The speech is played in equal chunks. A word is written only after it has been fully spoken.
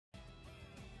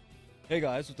Hey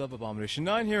guys, what's up? Abomination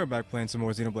 9 here. We're back playing some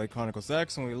more Xenoblade Chronicles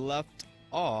X, and we left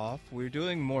off. We were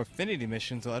doing more Affinity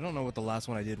missions, so I don't know what the last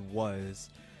one I did was.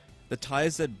 The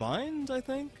Ties That Bind, I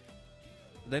think?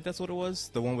 That's what it was?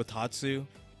 The one with Tatsu.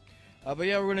 But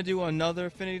yeah, we're gonna do another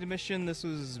Affinity mission. This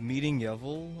was meeting Yelv,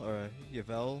 or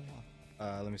Yelv.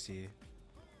 Let me see.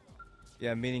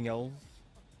 Yeah, meeting Yelv.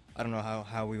 I don't know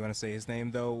how we want to say his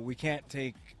name, though. We can't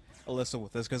take Alyssa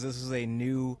with us, because this is a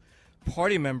new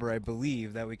party member, I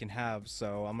believe, that we can have,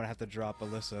 so I'm gonna have to drop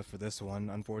Alyssa for this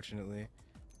one, unfortunately.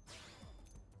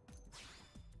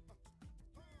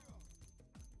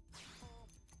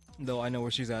 Though I know where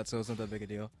she's at, so it's not that big a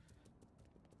deal.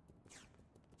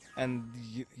 And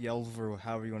Yelv, or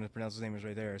however you want to pronounce his name, is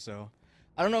right there, so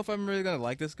I don't know if I'm really gonna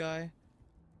like this guy.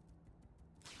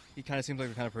 He kind of seems like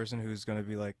the kind of person who's gonna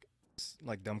be like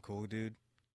dumb cool dude.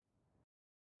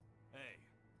 Hey,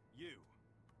 you.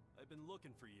 I've been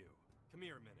looking for you. Come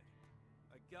here a minute.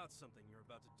 I got something you're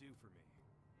about to do for me.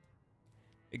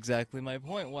 Exactly my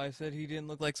point, why I said he didn't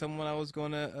look like someone I was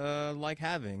gonna like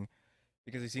having.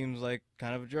 Because he seems like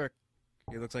kind of a jerk.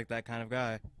 He looks like that kind of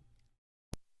guy.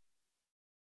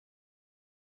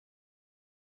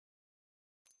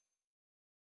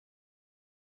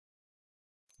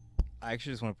 I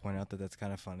actually just want to point out that that's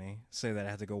kind of funny. Say that I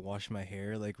have to go wash my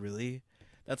hair, like really?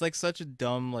 That's like such a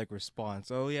dumb like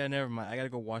response. Oh yeah, never mind. I gotta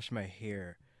go wash my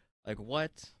hair. Like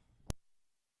what?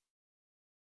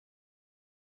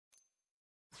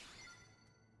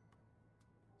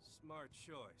 Smart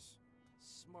choice.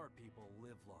 Smart people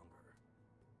live longer.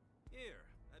 Here,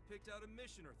 I picked out a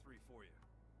mission or three for you.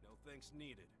 No thanks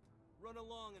needed. Run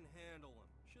along and handle them.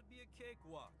 Should be a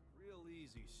cakewalk. Real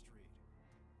easy street.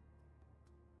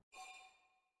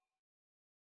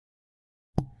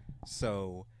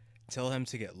 So, tell him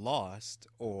to get lost,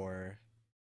 or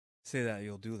say that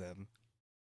you'll do them.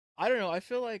 I don't know, I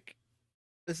feel like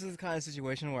this is the kind of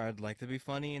situation where I'd like to be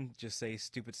funny and just say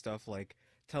stupid stuff like,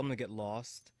 tell him to get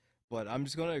lost, but I'm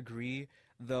just gonna agree,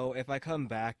 though, if I come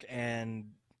back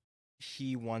and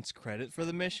he wants credit for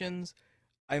the missions,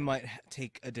 I might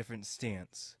take a different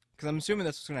stance. Because I'm assuming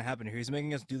that's what's gonna happen here. He's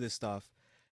making us do this stuff,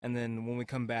 and then when we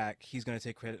come back, he's gonna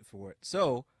take credit for it.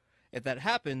 So, if that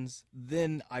happens,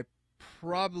 then I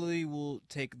probably will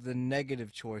take the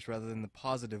negative choice rather than the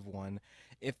positive one,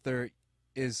 if there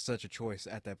is such a choice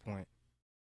at that point.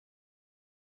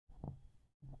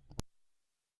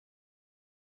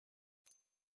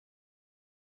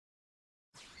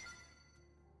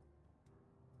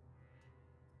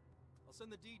 I'll send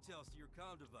the details to your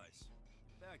comm device.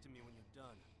 Get back to me when you're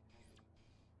done.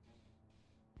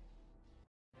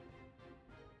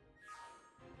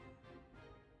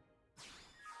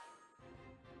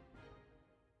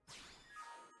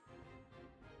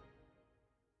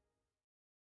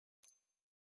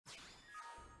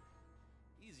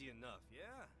 Easy enough,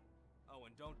 yeah? Oh,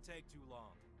 and don't take too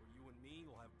long, or you and me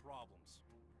will have problems.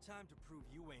 Time to prove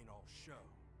you ain't all show.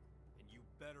 And you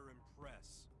better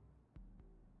impress.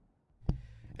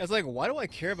 It's like, why do I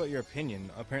care about your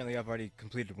opinion? Apparently, I've already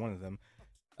completed one of them.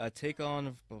 Take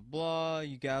on blah blah.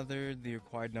 You gathered the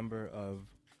required number of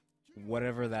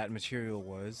whatever that material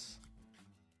was.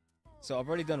 So I've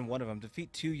already done one of them.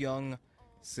 Defeat 2 young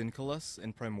Syncolas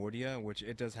in Primordia, which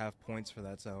it does have points for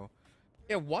that. So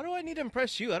yeah, why do I need to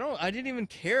impress you? I didn't even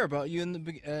care about you in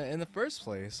the first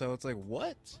place. So it's like,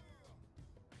 what?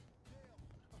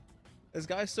 This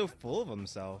guy's so full of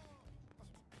himself.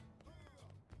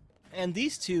 And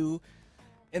these two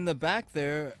in the back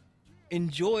there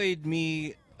enjoyed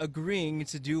me agreeing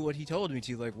to do what he told me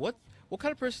to. Like, what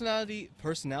kind of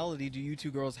personality do you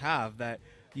two girls have that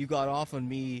you got off on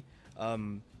me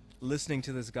listening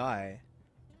to this guy?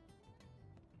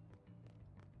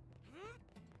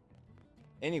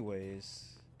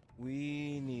 Anyways,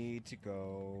 we need to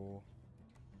go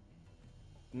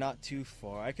not too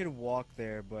far. I could walk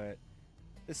there, but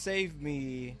to save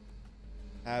me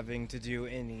having to do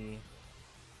any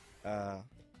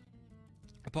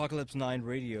Apocalypse 9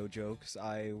 radio jokes,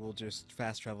 I will just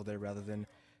fast travel there rather than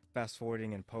fast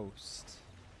forwarding and post.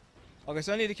 Okay,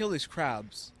 so I need to kill these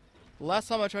crabs. The last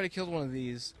time I tried to kill one of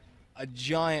these, a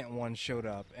giant one showed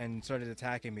up and started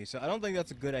attacking me, so I don't think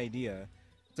that's a good idea.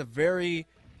 It's a very,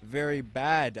 very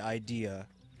bad idea.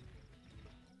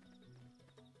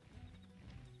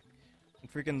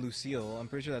 And freaking Lucille, I'm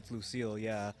pretty sure that's Lucille,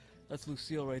 yeah. That's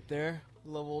Lucille right there.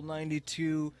 Level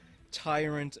 92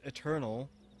 Tyrant Eternal.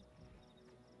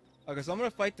 Okay, so I'm gonna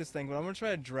fight this thing, but I'm gonna try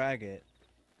to drag it.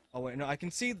 Oh wait, no, I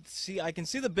can see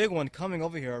the big one coming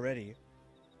over here already.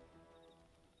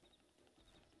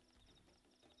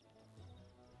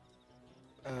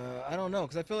 I don't know,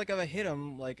 because I feel like if I hit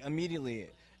him, like, immediately,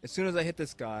 as soon as I hit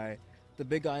this guy, the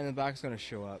big guy in the back is gonna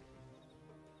show up.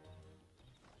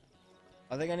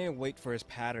 I think I need to wait for his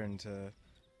pattern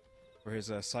for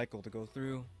his cycle to go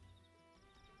through.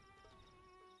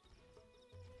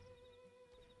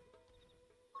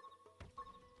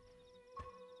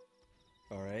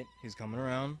 Alright, he's coming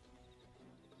around.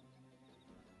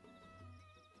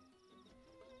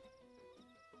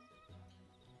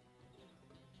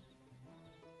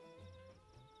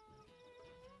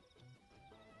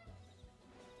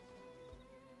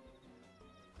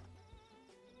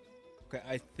 Okay,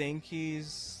 I think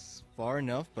he's far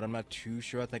enough, but I'm not too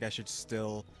sure. I think I should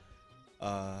still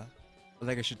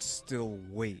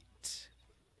wait.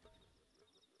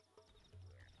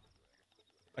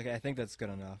 Okay, I think that's good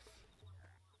enough.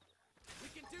 We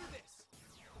can do this!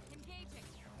 Engaging.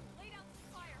 Lay down some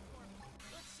fire for me.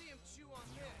 Let's see him chew on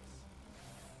this!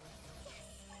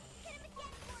 Hit him again for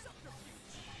me.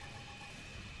 Subterfuge!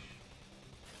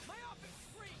 My offense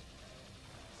free!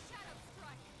 Shadow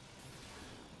strike.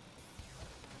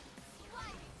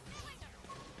 Sliding slinger.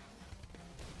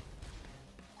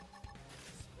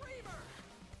 Screamer!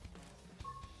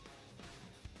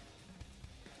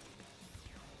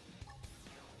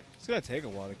 It's gonna take a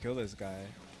while to kill this guy.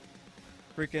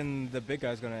 Freaking the big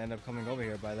guy's gonna end up coming over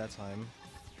here by that time.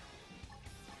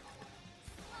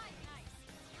 Sliding ice.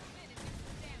 Move in and do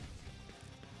some damage.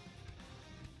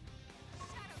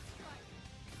 Shadow strike.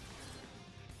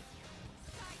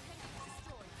 Side connect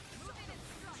destroyed. Move in and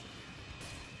strike.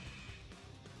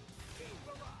 Beam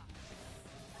barrage!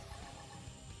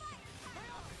 Fire power.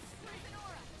 Raise an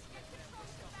aura. Get control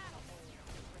of the battle.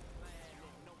 Sliding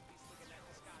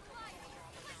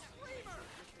slinger. Screamer!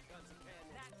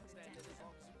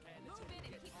 Move in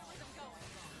and keep the rhythm going.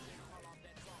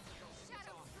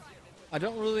 Shadow strike. I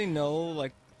don't really know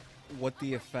like what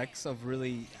the effects of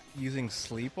really using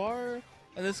sleep are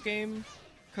in this game,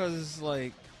 cause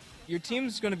like your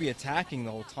team's gonna be attacking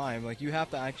the whole time. Like you have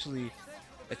to actually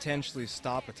intentionally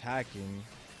stop attacking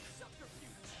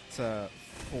for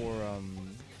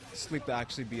sleep to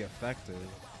actually be effective.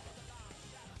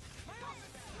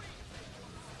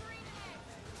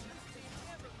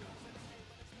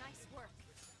 Nice work.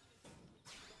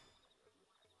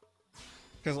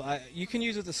 Because you can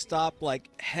use it to stop like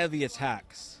heavy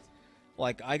attacks.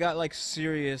 Like I got like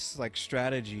serious like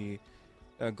strategy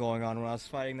going on when I was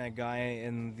fighting that guy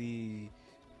in the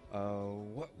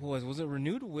what was it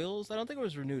Renewed Wills? I don't think it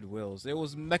was Renewed Wills. It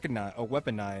was mechanized or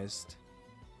weaponized,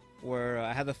 where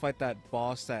I had to fight that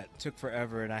boss that took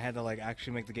forever, and I had to like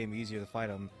actually make the game easier to fight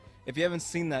him. If you haven't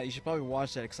seen that, you should probably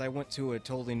watch that because I went to a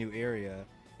totally new area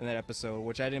in that episode,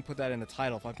 which I didn't put that in the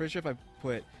title. I'm pretty sure if I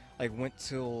put like went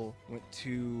to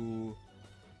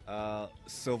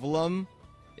Sylvalum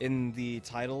in the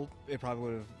title, it probably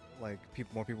would have like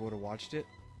more people would have watched it.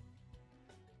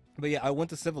 But yeah, I went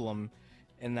to Sylvalum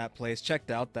in that place, checked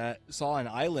out that, saw an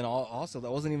island also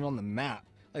that wasn't even on the map.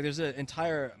 Like there's an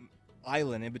entire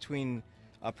island in between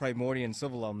Primordia and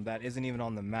Sylvalum that isn't even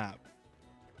on the map.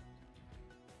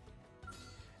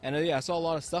 And yeah, I saw a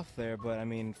lot of stuff there, but I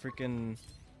mean, freaking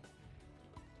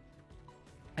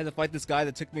I had to fight this guy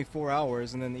that took me 4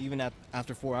 hours, and then even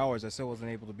after 4 hours, I still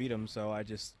wasn't able to beat him, so I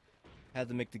just had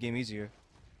to make the game easier.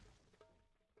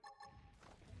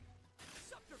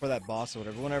 For that boss or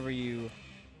whatever, whenever you,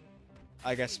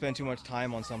 I guess, spend too much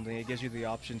time on something, it gives you the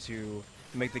option to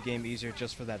make the game easier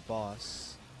just for that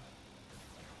boss.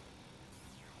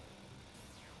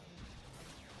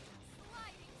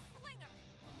 Sliding slinger.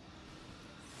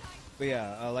 But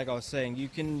yeah, like I was saying, you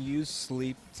can use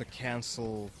sleep to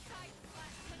cancel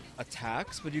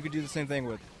attacks, but you could do the same thing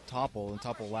with Topple, and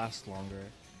Topple lasts longer.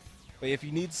 But if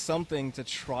you need something to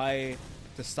try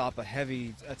to stop a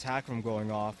heavy attack from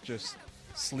going off, just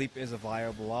sleep is a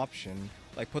viable option.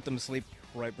 Like put them to sleep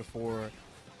right before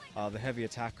the heavy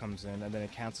attack comes in, and then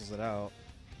it cancels it out.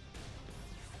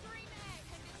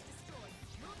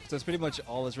 So it's pretty much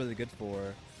all it's really good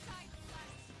for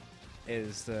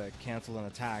is to cancel an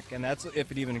attack, and that's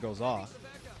if it even goes off.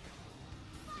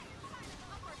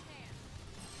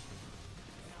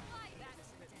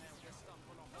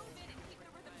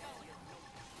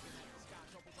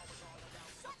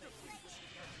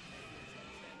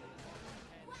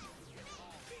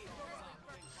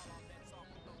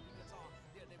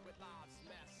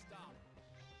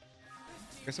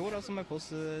 Okay, so what else am I supposed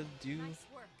to do?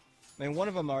 I mean, one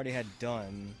of them I already had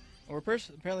done. We're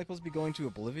apparently supposed to be going to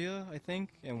Oblivia, I think,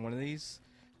 in one of these.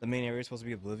 The main area is supposed to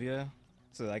be Oblivia,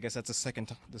 so I guess that's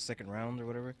the second round or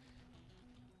whatever.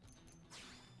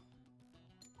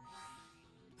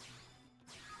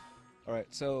 All right,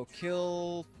 so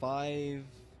kill 5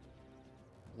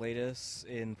 latest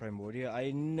in Primordia. I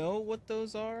know what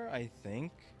those are, I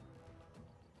think.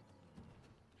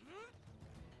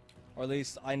 Or at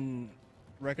least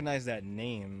recognize that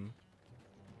name.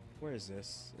 Where is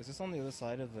this? Is this on the other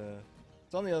side of the...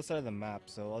 It's on the other side of the map,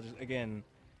 so I'll just, again,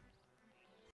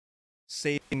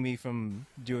 saving me from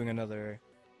doing another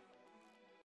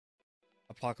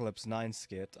Apocalypse 9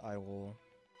 skit, I will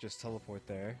just teleport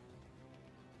there.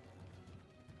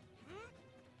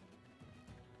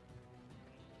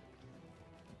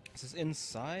 Is this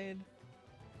inside?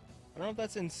 I don't know if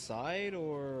that's inside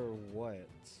or what.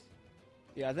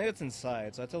 Yeah, I think it's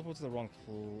inside, so I teleported to the wrong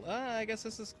I guess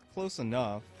this is close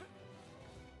enough.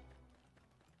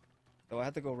 Though I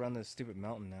have to go around this stupid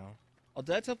mountain now. Oh,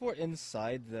 did I teleport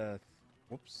inside the...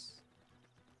 Whoops.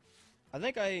 I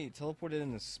think I teleported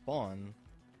in the spawn.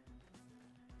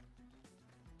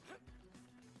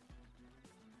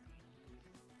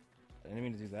 I didn't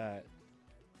mean to do that.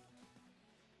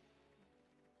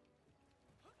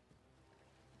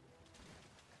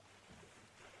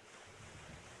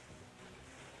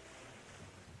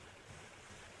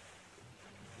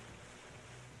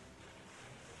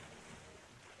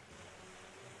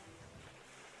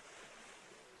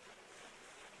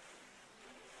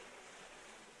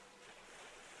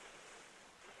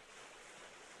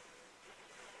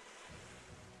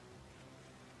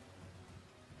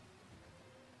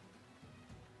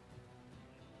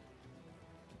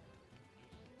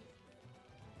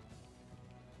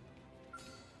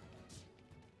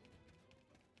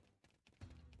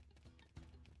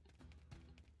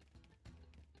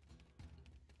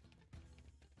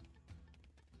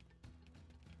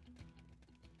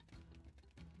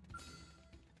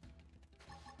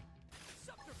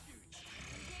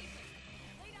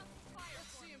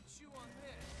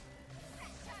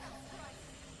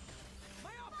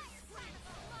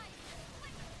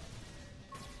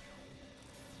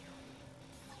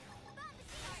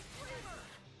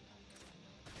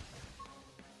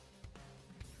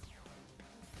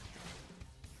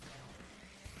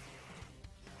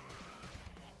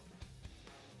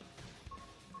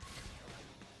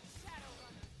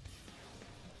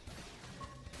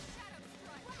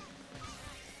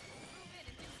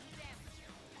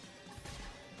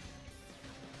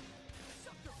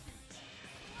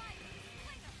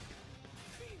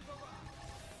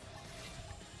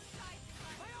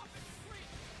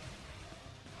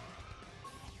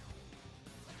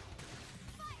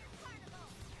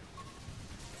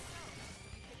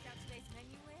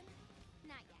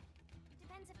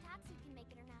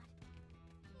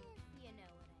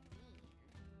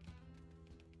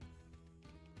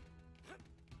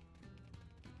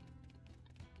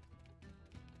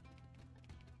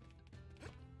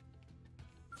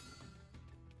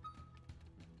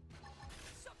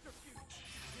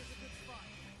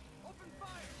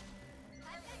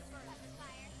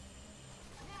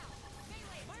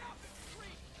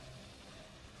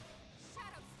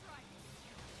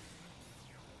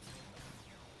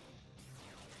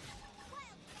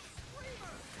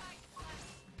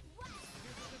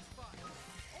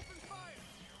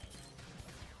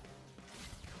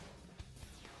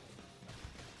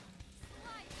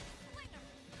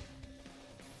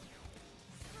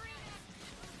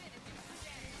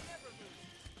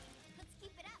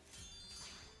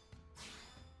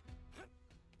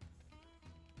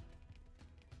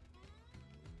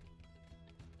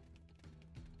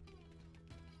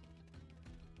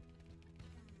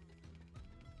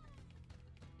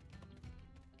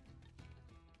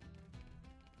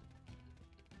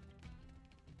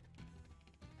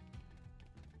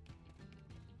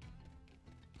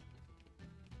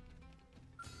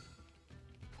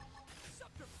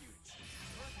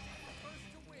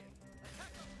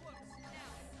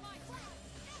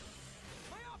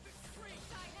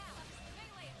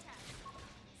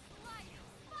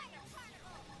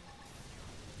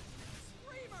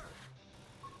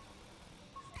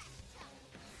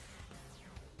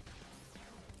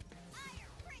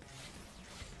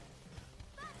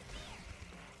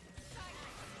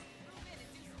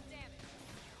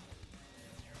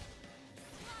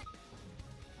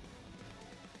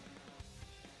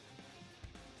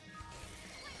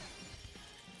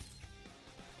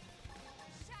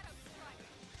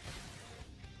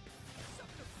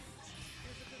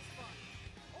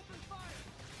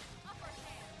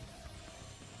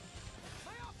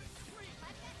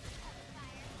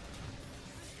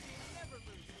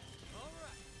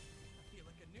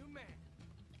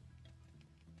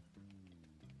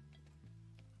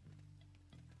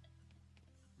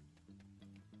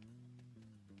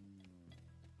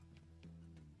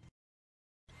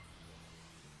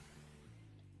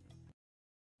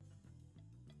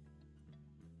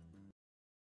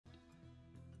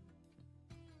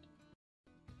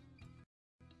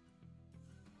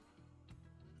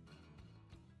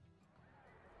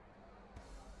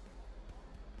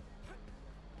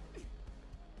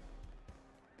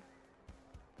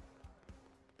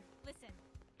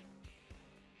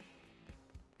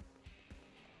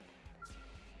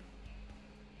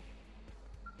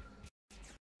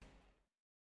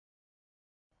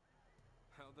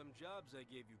 How them jobs I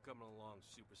gave you coming along,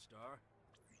 superstar?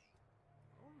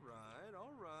 Alright,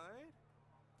 alright.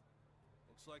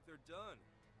 Looks like they're done.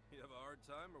 You have a hard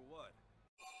time or what?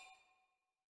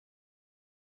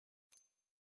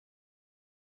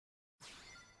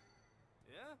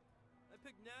 Yeah? I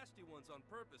picked nasty ones on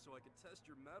purpose so I could test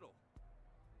your mettle.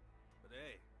 But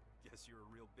hey, guess you're a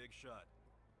real big shot.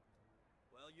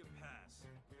 Well, you pass.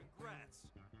 Congrats.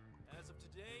 As of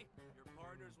today, you're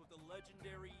partners with the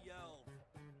legendary Yelv.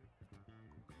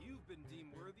 You've been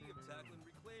deemed worthy of tackling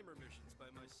reclaimer missions by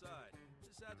my side.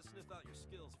 Just had to sniff out your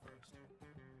skills first.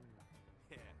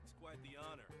 Yeah, it's quite the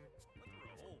honor. Went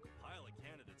through a whole pile of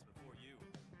candidates before you.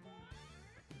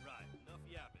 Right, enough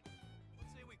yapping.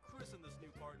 Let's say we christen this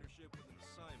new partnership with an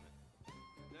assignment.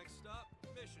 Next stop,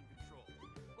 mission control.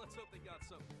 Let's hope they got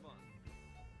something fun.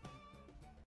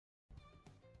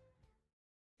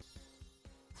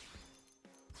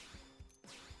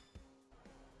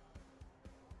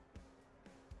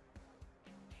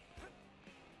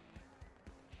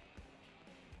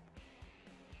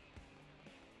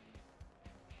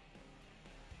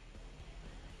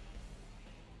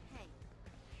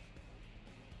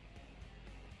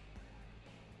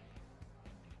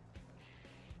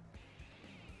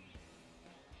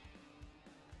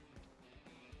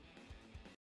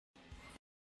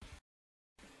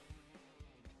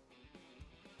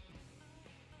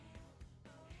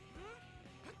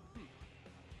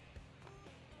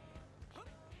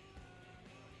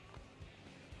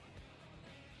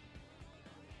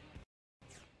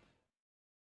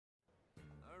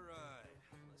 Hey, Alright,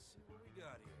 let's see what we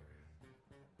got here.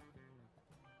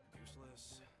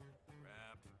 Useless,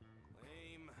 wrapped,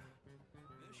 lame,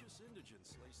 vicious indigent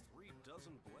slays 3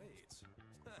 dozen blades.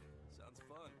 Sounds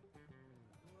fun.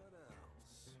 What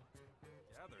else?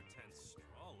 Gather 10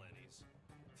 straw lennies.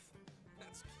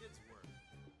 That's kids' work.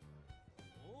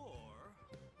 Or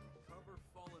cover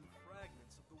fallen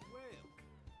fragments of the whale.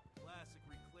 Classic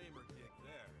reclaimer gig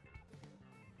there.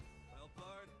 Well,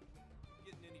 Pard,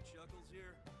 getting any chuckles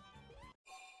here?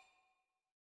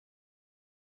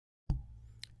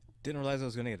 Didn't realize I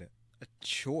was gonna get a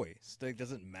choice. Like,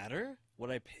 does it matter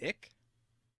what I pick?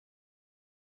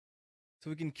 So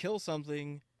we can kill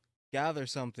something, gather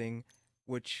something,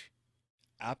 which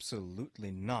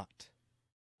absolutely not.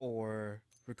 Or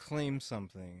reclaim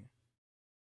something.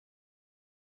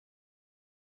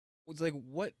 It's like,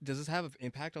 what does this have an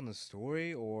impact on the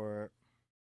story? Or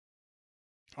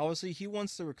obviously he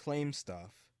wants to reclaim stuff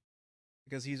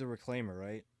because he's a reclaimer,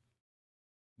 right?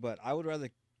 But I would rather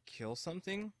kill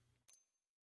something.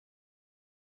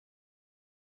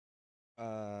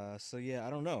 So yeah, I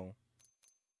don't know.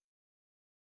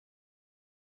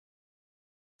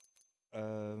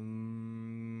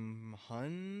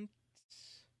 Hunt?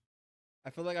 I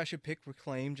feel like I should pick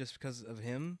reclaim just because of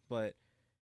him, but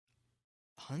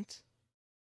hunt?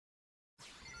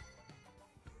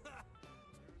 They're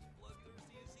as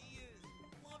bloodthirsty as he is.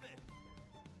 Love it.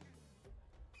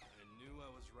 I knew I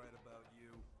was right about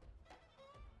you.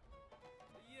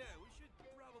 But yeah, we should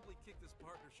probably kick this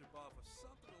partnership off with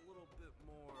something a little bit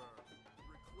more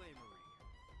reclaimery.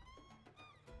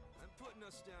 I'm putting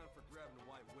us down for grabbing a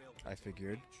white whale. I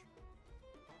figured.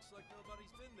 Looks like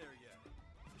nobody's been there yet.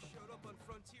 Just showed up on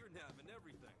Frontier Nav and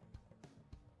everything.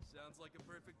 Sounds like a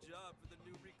perfect job for the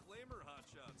new reclaimer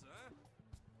hotshots, huh?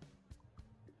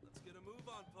 Let's get a move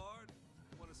on, Pard.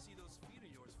 I want to see those feet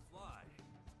of yours fly.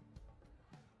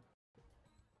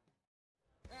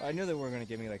 I knew they were gonna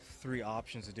give me like 3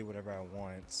 options to do whatever I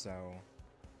want, so.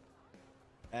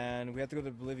 And we have to go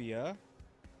to Bolivia.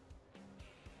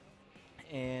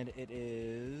 And it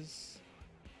is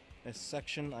a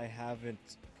section I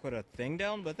haven't put a thing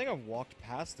down, but I think I've walked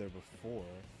past there before.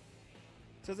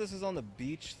 It says this is on the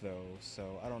beach though,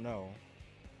 so I don't know.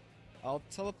 I'll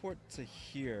teleport to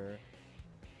here.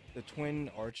 The Twin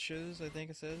Arches, I think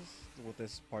it says, what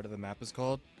this part of the map is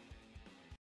called.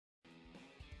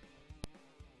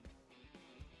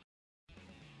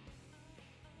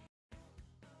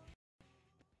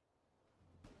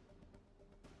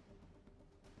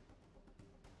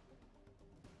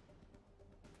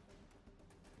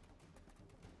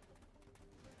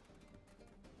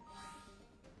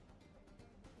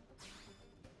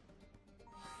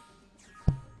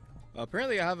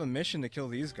 Apparently I have a mission to kill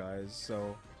these guys,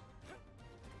 so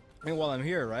I mean, while I'm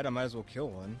here, right, I might as well kill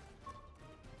one.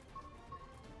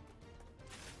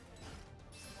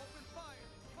 Open fire!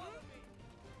 Follow me!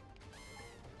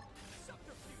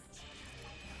 Subterfuge!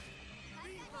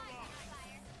 Leave them off.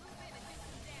 Fire. Move in and do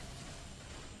some damage.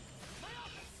 My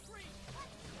option screen!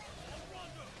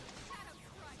 Rondo! Shadow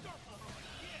strike.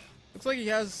 Looks like he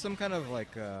has some kind of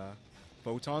like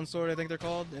photon sword, I think they're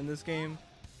called in this game.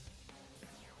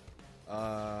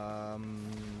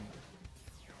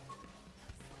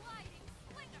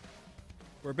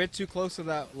 We're a bit too close to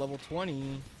that level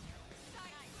 20.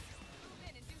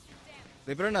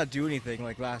 They better not do anything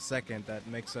like last second that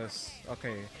makes us...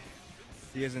 Okay,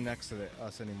 he isn't next to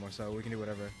us anymore, so we can do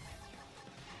whatever.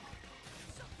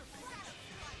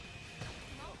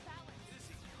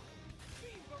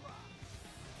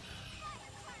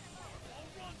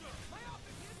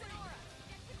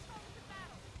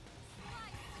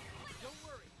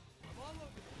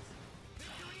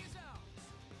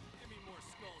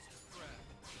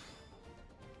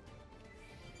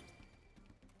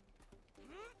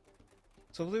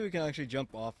 So hopefully we can actually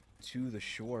jump off to the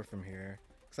shore from here,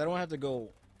 because I don't have to go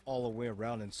all the way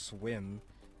around and swim.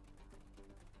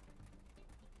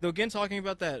 Though again, talking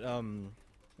about that,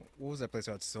 what was that place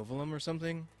called? Sylvalum or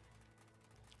something?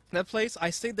 That place, I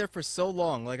stayed there for so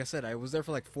long. Like I said, I was there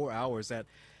for like 4 hours that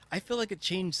I feel like it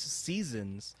changed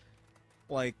seasons.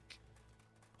 Like,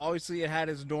 obviously it had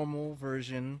its normal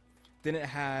version. Then it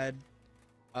had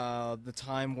the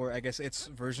time where I guess its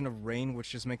version of rain, which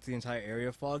just makes the entire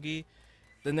area foggy.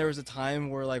 Then there was a time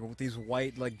where like these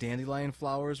white like dandelion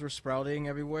flowers were sprouting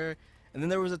everywhere, and then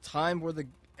there was a time where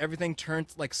everything turned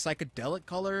like psychedelic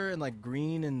color and like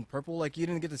green and purple. Like you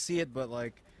didn't get to see it, but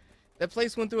like that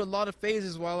place went through a lot of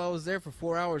phases while I was there for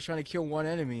 4 hours trying to kill one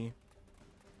enemy.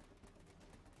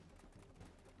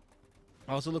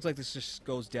 Also, looks like this just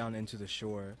goes down into the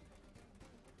shore.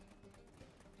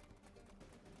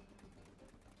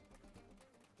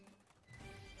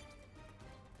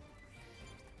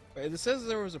 Wait, it says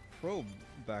there was a probe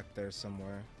back there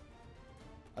somewhere.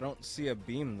 I don't see a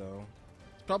beam though.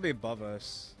 It's probably above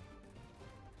us.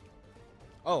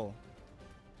 Oh.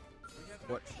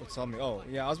 What's on me? Oh,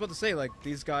 yeah, I was about to say, like,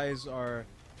 these guys are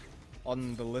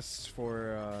on the list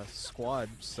for squad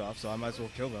stuff, so I might as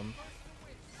well kill them.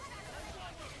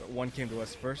 But one came to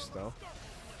us first though.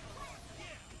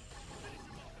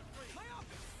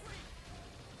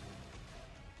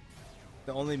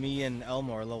 Only me and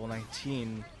Elmo are level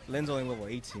 19. Lynn's only level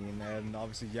 18, and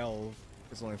obviously Yelv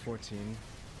is only 14.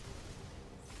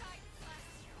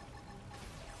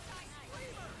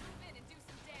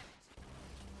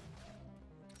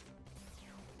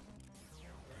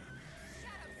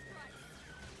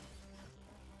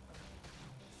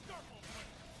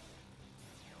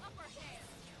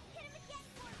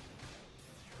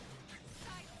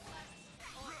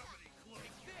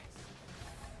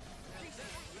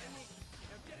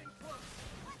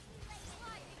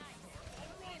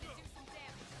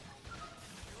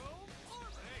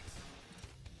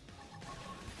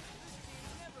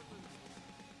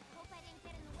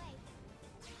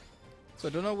 So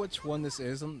I don't know which one this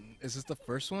is. Is this the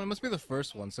first one? It must be the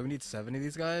first one. So we need 70 of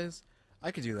these guys?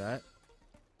 I could do that.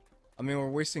 I mean, we're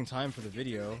wasting time for the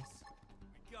video.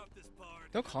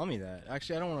 Don't call me that.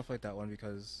 Actually, I don't want to fight that one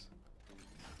because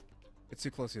it's too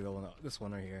close to the one, this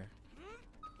one right here.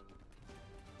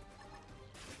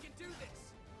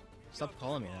 Stop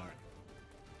calling me that.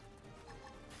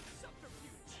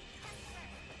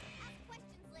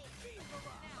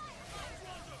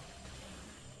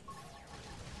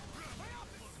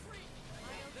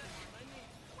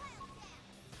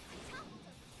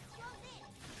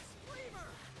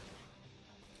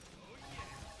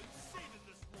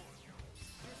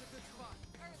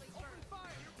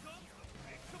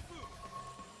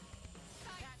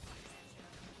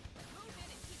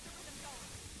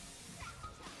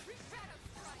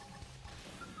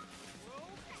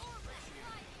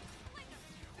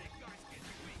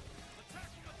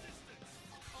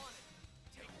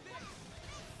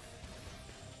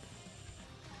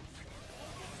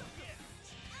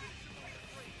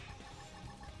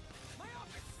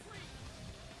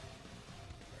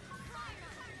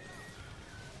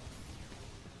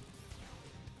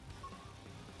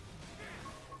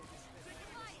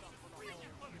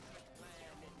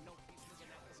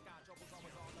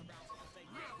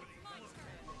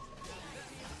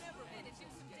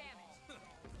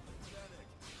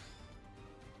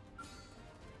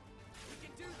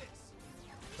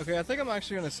 Okay, I think I'm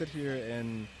actually gonna sit here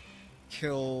and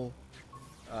kill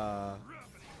all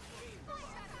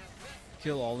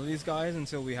of these guys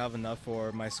until we have enough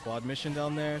for my squad mission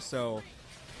down there. So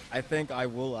I think I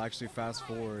will actually fast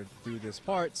forward through this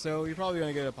part. So you're probably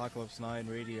gonna get Apocalypse 9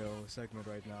 radio segment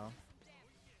right now.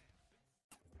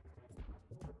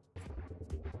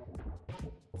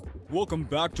 Welcome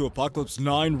back to Apocalypse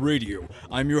 9 Radio.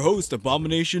 I'm your host,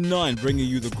 Abomination 9, bringing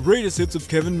you the greatest hits of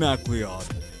Kevin MacLeod.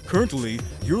 Currently,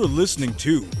 you're listening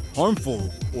to Harmful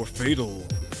or Fatal.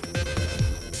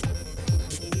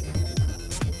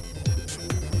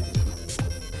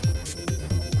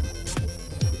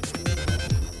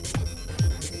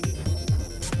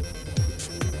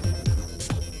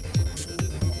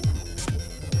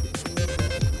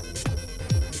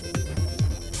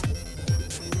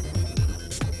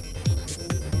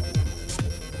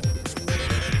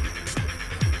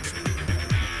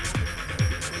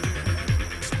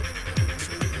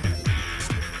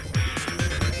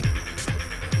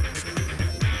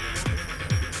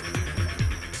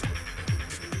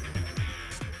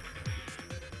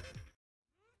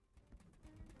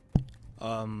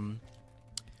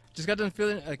 just got done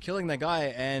feeling killing that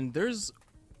guy, and there's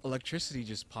electricity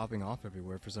just popping off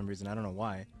everywhere for some reason. I don't know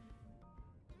why.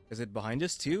 Is it behind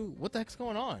us too? What the heck's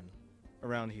going on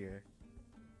around here?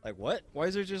 Like what? Why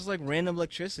is there just like random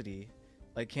electricity?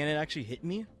 Like, can it actually hit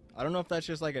me? I don't know if that's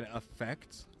just like an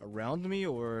effect around me,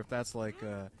 or if that's like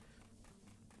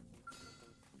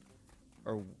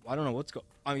or I don't know what's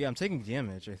oh yeah, I'm taking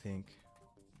damage, I think.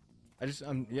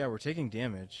 Yeah, we're taking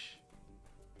damage.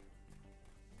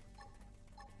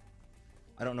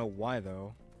 I don't know why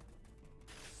though.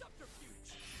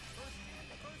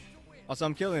 Also,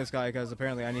 I'm killing this guy because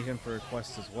apparently I need him for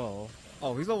quests as well.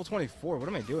 Oh, he's level 24. What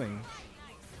am I doing?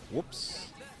 Whoops.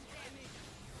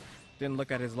 Didn't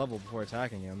look at his level before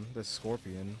attacking him. This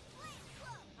scorpion.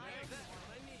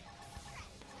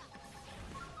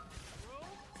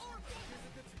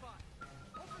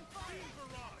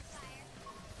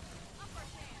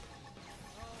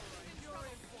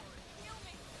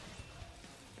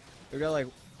 We got like,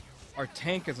 our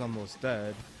tank is almost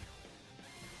dead.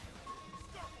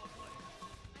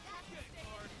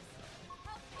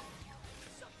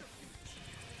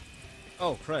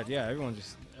 Oh crud, yeah,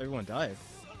 everyone died.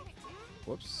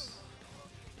 Whoops.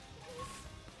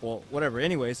 Well, whatever.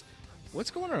 Anyways,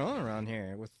 what's going on around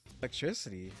here with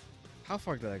electricity? How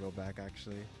far did I go back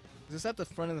actually? Is this at the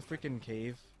front of the freaking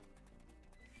cave?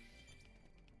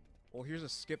 Well, here's a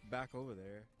skip back over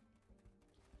there.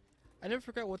 I never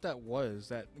forgot what that was,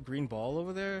 that green ball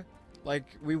over there. Like,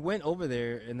 we went over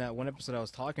there in that one episode I was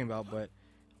talking about, but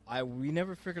we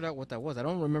never figured out what that was. I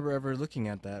don't remember ever looking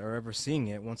at that or ever seeing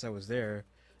it once I was there.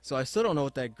 So I still don't know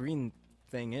what that green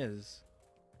thing is.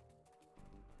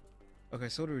 Okay,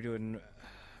 so what are we doing?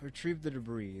 Retrieve the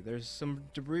debris. There's some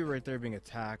debris right there being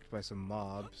attacked by some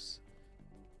mobs.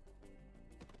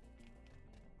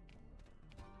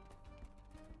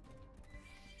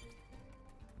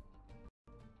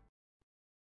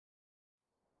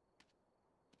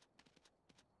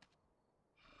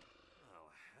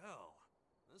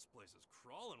 This place is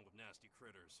crawling with nasty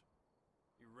critters.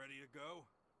 You ready to go?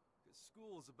 Cause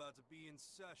school's about to be in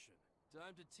session.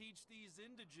 Time to teach these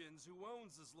indigents who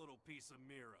owns this little piece of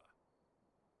Mira.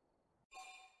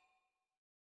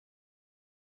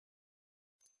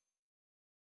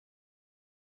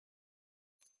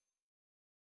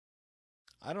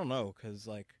 I don't know, cause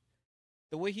like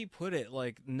the way he put it,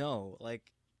 like no,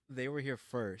 like they were here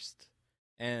first,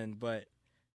 but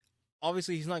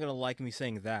obviously he's not gonna like me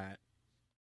saying that.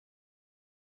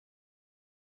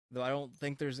 Though I don't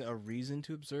think there's a reason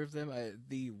to observe them.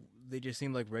 They just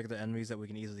seem like regular enemies that we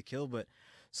can easily kill, but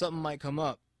something might come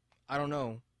up. I don't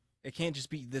know. It can't just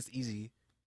be this easy.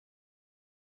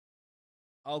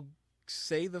 I'll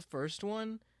say the first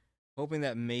one, hoping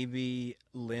that maybe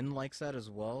Lynn likes that as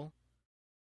well.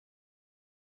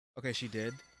 Okay, she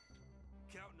did.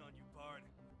 Counting on you, Bard.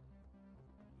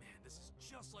 Man, this is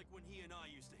just like when he and I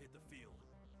used to hit the field.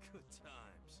 Good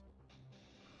times.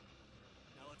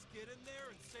 Now let's get in there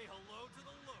and say hello to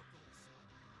the locals.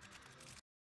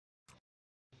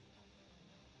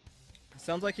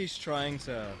 Sounds like he's trying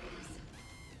to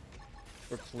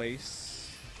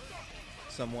replace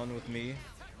someone with me,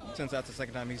 since that's the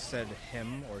second time he said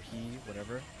him or he,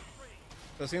 whatever.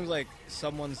 So it seems like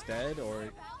someone's dead, or...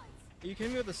 Are you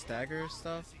kidding me with the stagger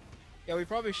stuff? Yeah, we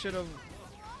probably should have...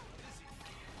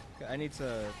 I need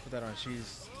to put that on.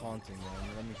 She's taunting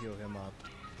him. Let me heal him up.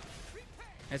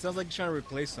 It sounds like he's trying to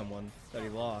replace someone that he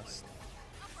lost.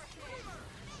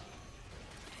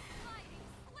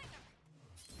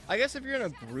 I guess if you're in a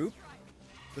group,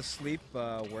 the sleep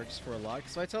works for a lot.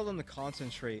 So I tell them to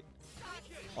concentrate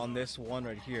on this one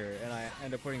right here, and I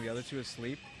end up putting the other two to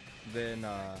sleep, then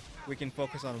we can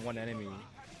focus on one enemy.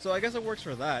 So I guess it works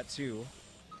for that too.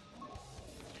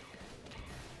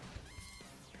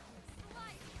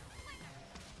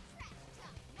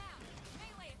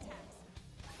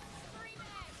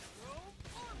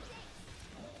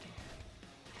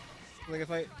 Like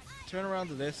if I turn around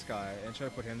to this guy and try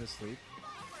to put him to sleep,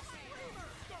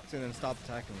 and then stop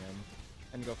attacking him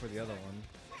and go for the other one.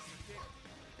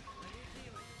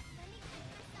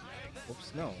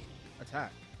 Oops, no.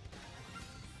 Attack.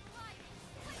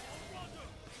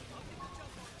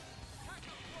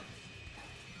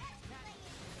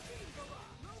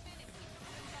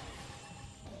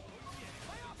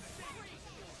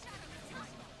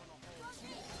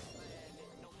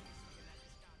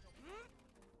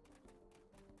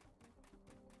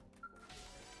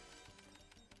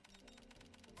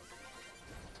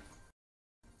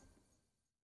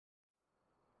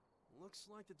 Looks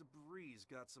like the debris's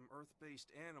got some Earth-based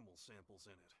animal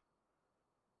samples in it.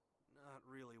 Not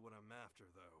really what I'm after,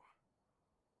 though.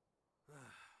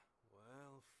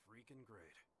 Well, freak Fucking great.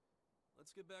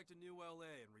 Let's get back to New LA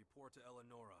and report to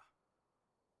Eleonora.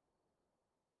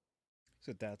 Is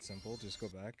it that simple? Just go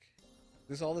back?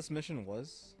 This all this mission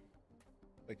was?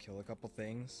 Like kill a couple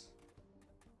things?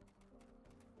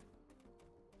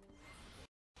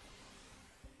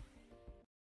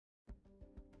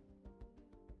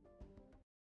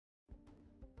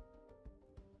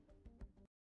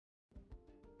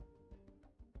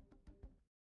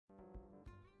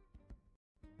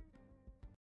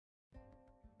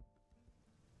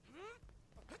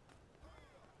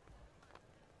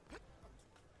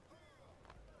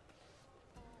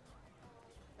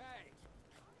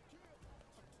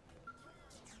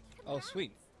 Oh,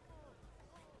 sweet.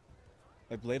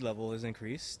 My blade level is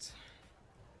increased.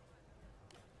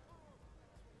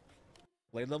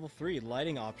 Blade level 3,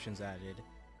 lighting options added.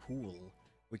 Cool.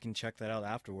 We can check that out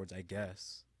afterwards, I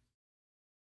guess.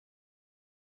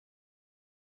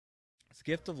 It's a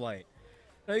gift of light.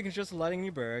 Now you can adjust the lighting in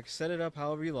your barracks, set it up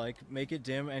however you like, make it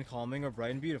dim and calming or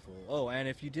bright and beautiful. Oh, and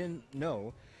if you didn't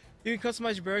know, you can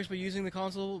customize your barracks by using the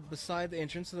console beside the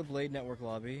entrance to the Blade Network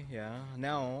lobby. Yeah.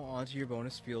 Now, onto your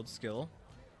bonus field skill.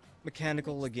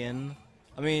 Mechanical again.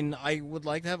 I mean, I would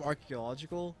like to have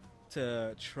archaeological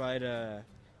to try to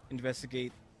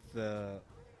investigate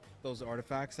those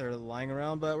artifacts that are lying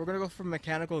around, but we're gonna go for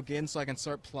mechanical again so I can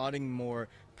start plotting more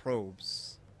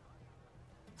probes.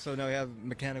 So now we have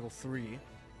mechanical 3.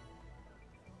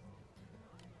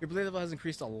 Your blade level has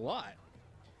increased a lot.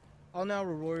 I'll now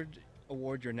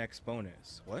award your next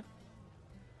bonus. What?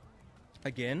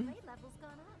 Again? Blade level's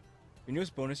gone up. Your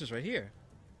newest bonus is right here.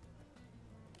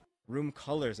 Room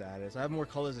colors added. So I have more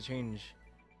colors to change.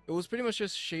 It was pretty much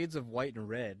just shades of white and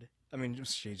red. I mean,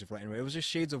 just shades of white and red. It was just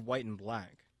shades of white and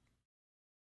black.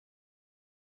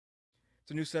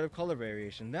 It's a new set of color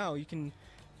variation. Now you can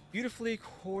beautifully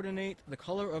coordinate the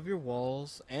color of your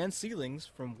walls and ceilings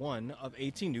from one of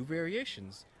 18 new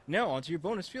variations. Now onto your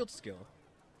bonus field skill.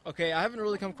 Okay, I haven't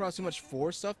really come across too much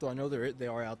 4 stuff, though I know they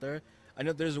are out there. I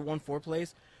know there's a 1-4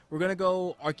 place. We're gonna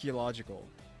go archaeological,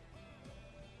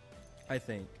 I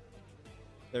think.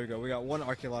 There we go. We got 1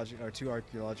 archaeological, or 2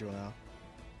 archaeological now.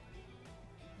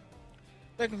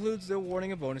 That concludes the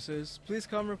awarding of bonuses. Please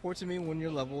come report to me when your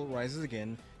level rises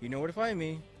again. You know where to find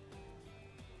me.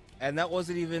 And that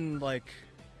wasn't even like,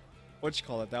 what you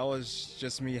call it? That was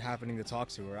just me happening to talk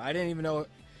to her. I didn't even know.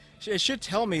 It should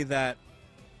tell me that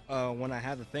when I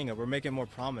have the thing up, we're making it more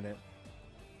prominent.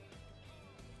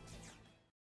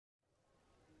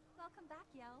 Welcome back,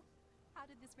 Yelv. How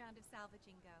did this round of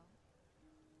salvaging go?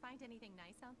 Find anything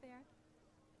nice out there?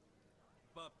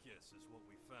 Bupkis is what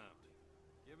we found.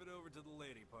 Give it over to the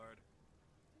lady part.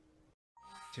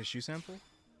 Tissue sample?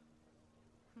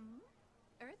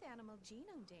 Earth animal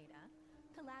genome data?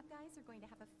 The lab guys are going to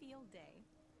have a field day.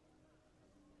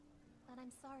 But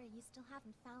I'm sorry, you still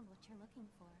haven't found what you're looking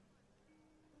for.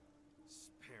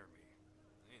 Spare me.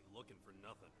 I ain't looking for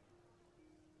nothing.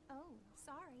 Oh,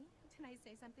 sorry. Did I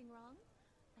say something wrong?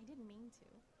 I didn't mean to.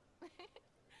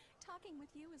 Talking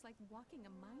with you is like walking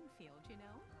a minefield, you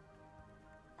know?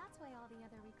 That's why all the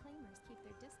other reclaimers keep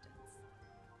their distance.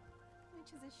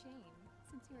 Which is a shame,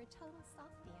 since you're a total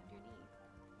softie underneath.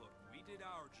 Look, we did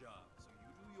our job, so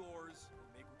you do yours and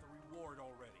make with the reward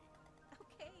already.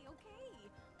 Okay, okay.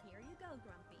 Here you go,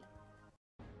 Grumpy.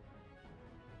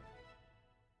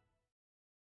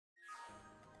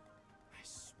 I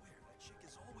swear, that chick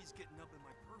is always getting up in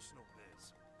my personal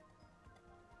biz.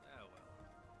 Ah well.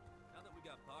 Now that we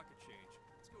got pocket change,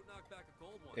 let's go knock back a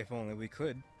cold one. If only we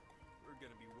could. We're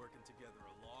gonna be working together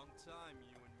a long time,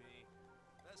 you and me.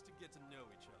 Best to get to know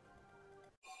each other.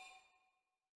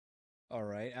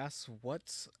 Alright, asks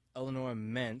what Eleanor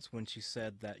meant when she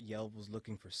said that Yelv was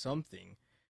looking for something.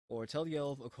 Or tell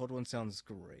Yelv a cold one sounds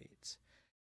great.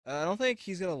 I don't think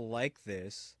he's gonna like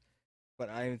this, but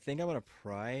I think I'm gonna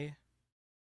pry.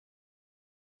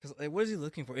 Because, like, what is he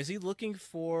looking for? Is he looking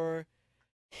for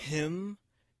him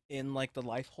in, like, the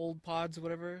life hold pods or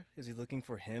whatever? Is he looking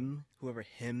for him? Whoever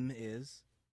him is?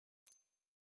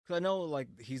 Because I know, like,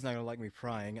 he's not gonna like me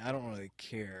prying. I don't really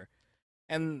care.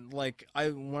 And, like,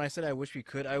 when I said I wish we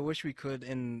could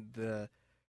in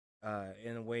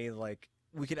a way, like,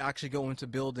 we could actually go into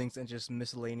buildings and just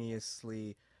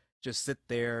miscellaneously just sit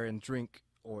there and drink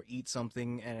or eat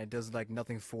something, and it does, like,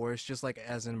 nothing for us, just, like,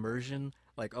 as an immersion.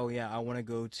 Like, oh yeah, I want to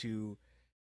go to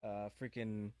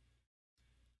freaking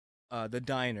the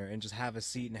diner and just have a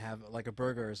seat and have, like, a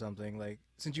burger or something. Like,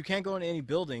 since you can't go into any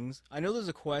buildings, I know there's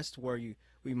a quest where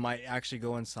we might actually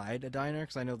go inside a diner,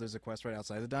 because I know there's a quest right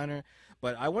outside the diner,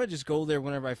 but I want to just go there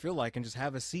whenever I feel like and just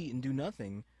have a seat and do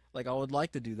nothing. Like, I would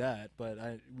like to do that, but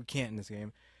we can't in this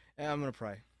game. And I'm gonna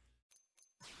pry.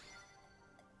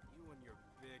 You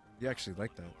You actually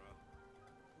like that.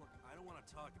 Look, I don't want to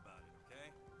talk about it,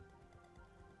 okay?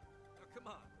 Now, come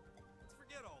on. Let's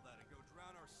forget all that and go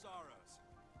drown our sorrows.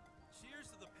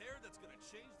 Cheers to the pair that's gonna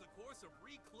change the course of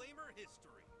Reclaimer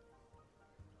history.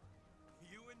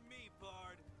 You and me,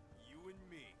 Bard. You and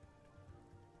me.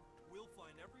 We'll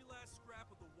find every last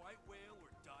scrap of the white whale or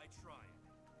die trying.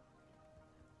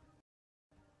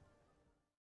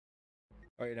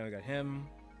 Alright, now we got him.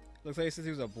 Looks like since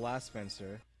he was a blast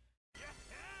fencer.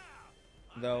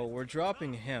 Though we're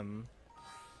dropping him,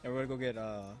 and we're gonna go get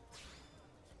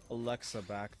Alexa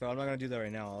back. Though I'm not gonna do that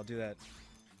right now. I'll do that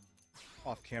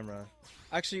off camera.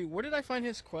 Actually, where did I find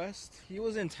his quest? He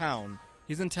was in town.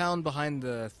 He's in town behind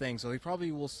the thing, so he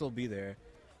probably will still be there.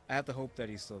 I have to hope that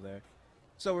he's still there.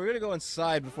 So we're gonna go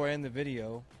inside before I end the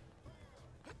video,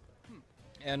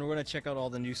 and we're gonna check out all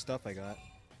the new stuff I got.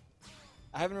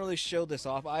 I haven't really showed this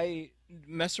off. I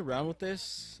messed around with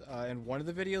this in one of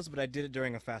the videos, but I did it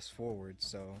during a fast forward,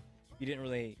 so you didn't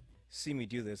really see me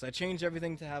do this. I changed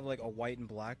everything to have like a white and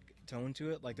black tone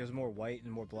to it. Like there's more white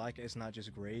and more black. It's not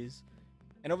just grays.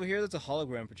 And over here there's a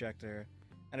hologram projector,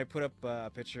 and I put up a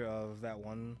picture of that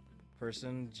one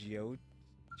person,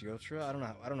 Geotra. I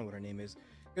don't know what her name is.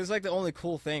 It's like the only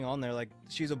cool thing on there. Like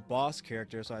she's a boss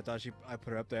character, so I thought I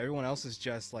put her up there. Everyone else is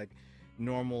just like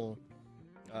normal.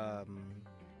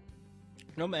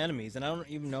 No enemies, and I don't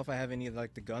even know if I have any of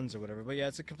like the guns or whatever, but yeah,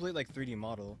 it's a complete like 3D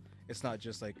model. It's not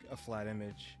just like a flat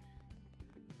image.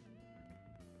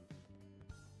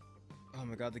 Oh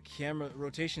my god, the camera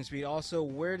rotation speed. Also,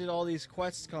 where did all these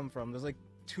quests come from? There's like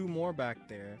 2 more back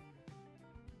there.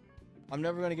 I'm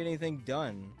never gonna get anything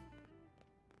done.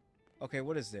 Okay,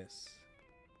 what is this?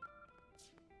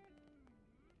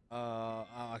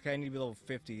 Okay, I need to be level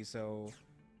 50, so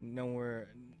nowhere.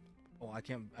 Oh, I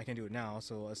can't do it now,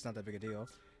 so it's not that big a deal.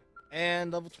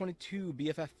 And level 22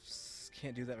 BFFs,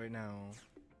 can't do that right now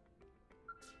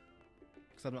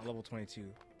because I'm not level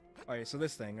 22. All right, so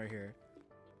this thing right here,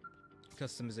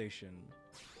 customization.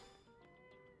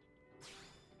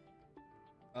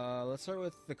 Let's start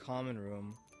with the common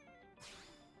room.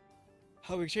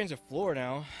 Oh, we can change the floor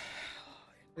now.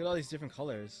 Look at all these different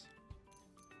colors.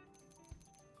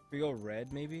 We go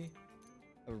red, maybe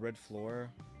a red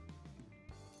floor.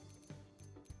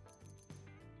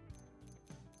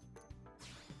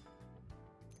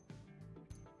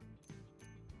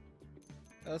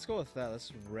 Let's go with that.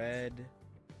 Let's red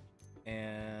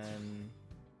and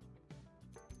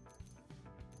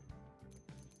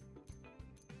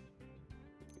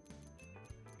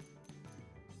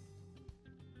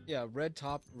yeah, red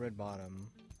top, red bottom.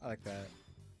 I like that.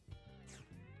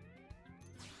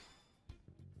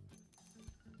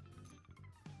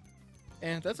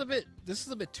 And that's a bit. This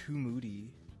is a bit too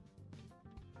moody.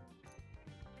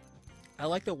 I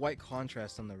like the white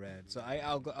contrast on the red, so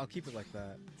I'll keep it like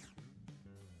that.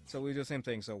 So we do the same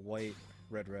thing, so white,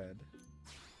 red, red.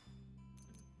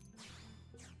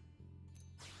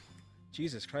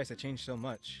 Jesus Christ, I changed so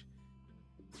much.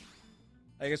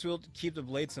 I guess we'll keep the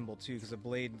blade symbol too, because the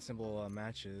blade symbol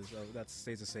matches. Oh, that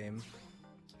stays the same.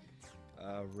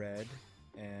 Red,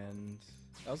 and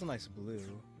that was a nice blue.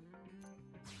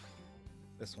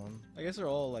 This one. I guess they're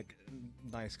all like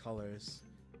nice colors.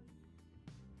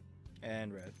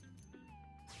 And red.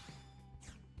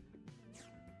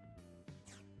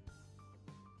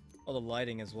 Oh, the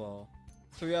lighting as well.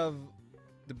 So we have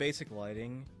the basic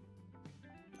lighting.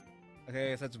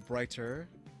 Okay, so that's brighter.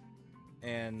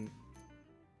 And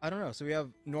I don't know. So we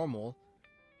have normal.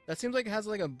 That seems like it has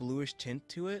like a bluish tint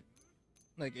to it.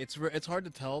 Like it's hard to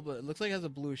tell, but it looks like it has a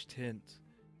bluish tint,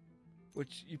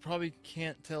 which you probably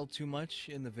can't tell too much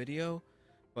in the video,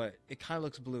 but it kind of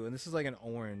looks blue. And this is like an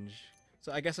orange.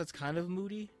 So I guess that's kind of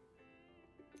moody.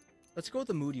 Let's go with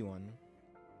the moody one.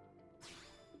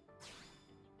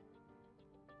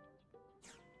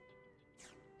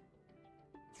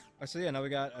 So yeah, now we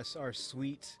got our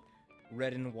sweet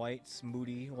red and white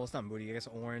moody. Well, it's not moody. I guess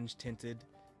orange tinted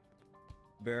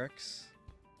barracks.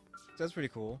 So that's pretty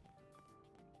cool.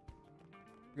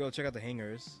 Go check out the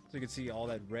hangers, so you can see all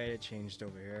that red changed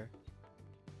over here.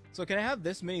 So can I have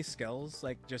this many skells,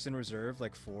 like just in reserve,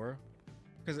 like 4?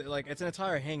 Because like it's an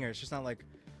entire hanger. It's just not like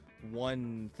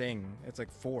one thing. It's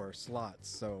like 4 slots.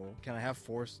 So can I have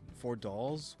four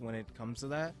dolls when it comes to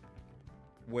that?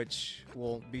 Which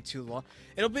will be too long.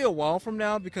 It'll be a while from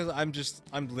now because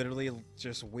I'm literally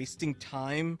just wasting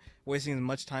as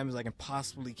much time as I can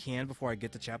possibly before I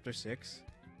get to chapter 6.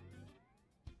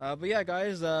 But yeah,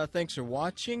 guys, thanks for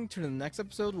watching. Tune in the next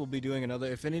episode. We'll be doing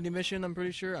another Affinity mission, I'm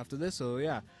pretty sure, after this. So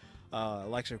yeah,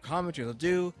 like, share, comment, you'll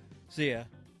do. See ya.